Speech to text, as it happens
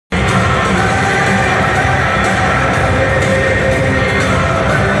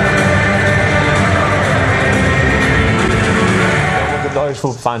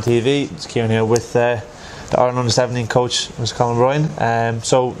Fan TV. It's Kieran here with the Ireland Under 17 coach, Mr. Colin O'Brien.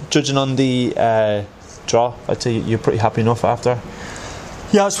 So, judging on the draw, I'd say you're pretty happy enough after.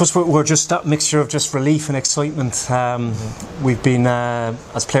 Yeah, I suppose we're just that mixture of just relief and excitement. We've been,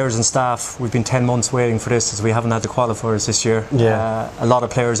 as players and staff, we've been 10 months waiting for this, as we haven't had the qualifiers this year. Yeah. A lot of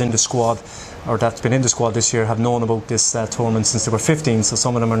players in the squad, or that's been in the squad this year, have known about this tournament since they were 15. So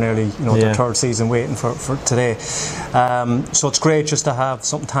some of them are nearly, their third season waiting for today. So it's great just to have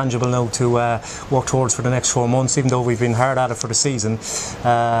something tangible now to work towards for the next 4 months. Even though we've been hard at it for the season,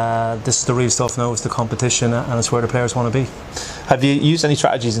 this is the real stuff now. It's the competition, and it's where the players want to be. Have you used any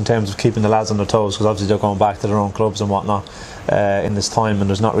strategies in terms of keeping the lads on their toes? Because obviously they're going back to their own clubs and whatnot in this time, and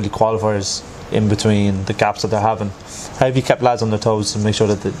there's not really qualifiers in between the gaps that they're having. How have you kept lads on their toes to make sure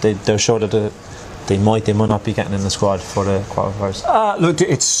that they're sure that they might not be getting in the squad for the qualifiers? Look,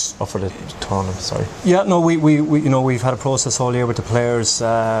 it's or for the tournament. Sorry. Yeah, no, we've had a process all year with the players.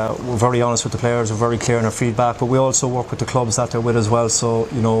 We're very honest with the players. We're very clear in our feedback, but we also work with the clubs that they're with as well. So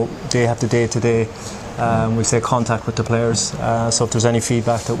they have the day-to-day. We say contact with the players. So if there's any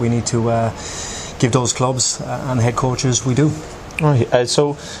feedback that we need to give those clubs and head coaches, we do. Right.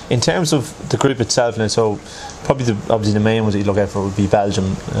 So in terms of the group itself, now, so probably obviously the main ones that you look at for would be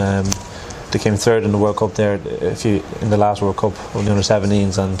Belgium. They came third in the World Cup there in the last World Cup on the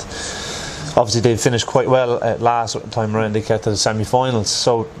Under-17s, and obviously they finished quite well last time around. They got to the semi-finals.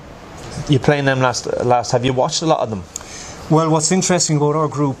 So you're playing them last. Have you watched a lot of them? Well, what's interesting about our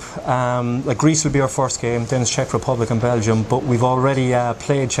group, like Greece will be our first game, then it's Czech Republic and Belgium, but we've already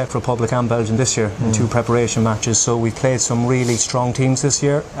played Czech Republic and Belgium this year in 2 preparation matches, so we've played some really strong teams this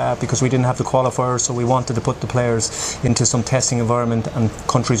year because we didn't have the qualifiers, so we wanted to put the players into some testing environment and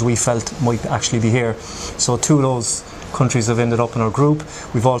countries we felt might actually be here. So 2 of those countries have ended up in our group.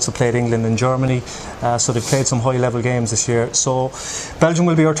 We've also played England and Germany, so they've played some high level games this year. So Belgium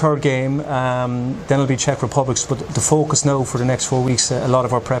will be our 3rd game, then it'll be Czech Republic, but the focus now for the next 4 weeks, a lot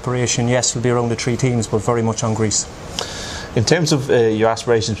of our preparation, yes, will be around the 3 teams, but very much on Greece. In terms of your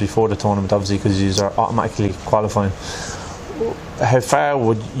aspirations before the tournament, obviously because you are automatically qualifying, how far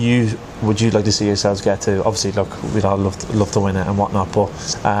would you like to see yourselves get to? Obviously, look, we'd all love to win it and whatnot, but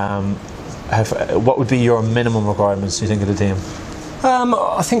what would be your minimum requirements, do you think, of the team?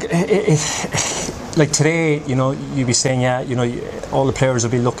 I think like today, you'd be saying, all the players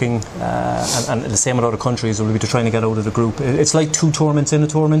will be looking, and the same with other countries, will be trying to get out of the group. It's like 2 tournaments in a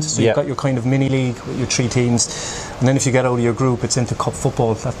tournament, so you've got your kind of mini league with your 3 teams, and then if you get out of your group, it's into cup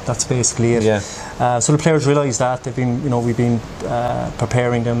football. That's basically it. Yeah. So the players realise that. They've been, we've been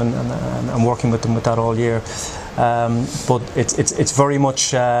preparing them and working with them with that all year. But it's very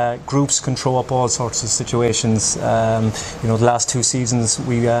much groups can throw up all sorts of situations. The last 2 seasons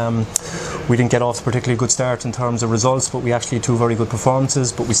we didn't get off a particularly good start in terms of results, but we actually had 2 very good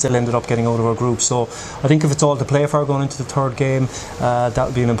performances, but we still ended up getting out of our group. So I think if it's all to play for going into the 3rd game, that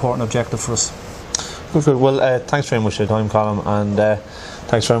would be an important objective for us. Good. Well, thanks very much for your time, Colin, and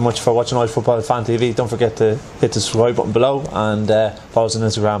thanks very much for watching Irish Football Fan TV. Don't forget to hit the subscribe button below and follow us on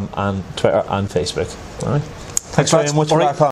Instagram and Twitter and Facebook. All right. Thanks very much for that, Colin.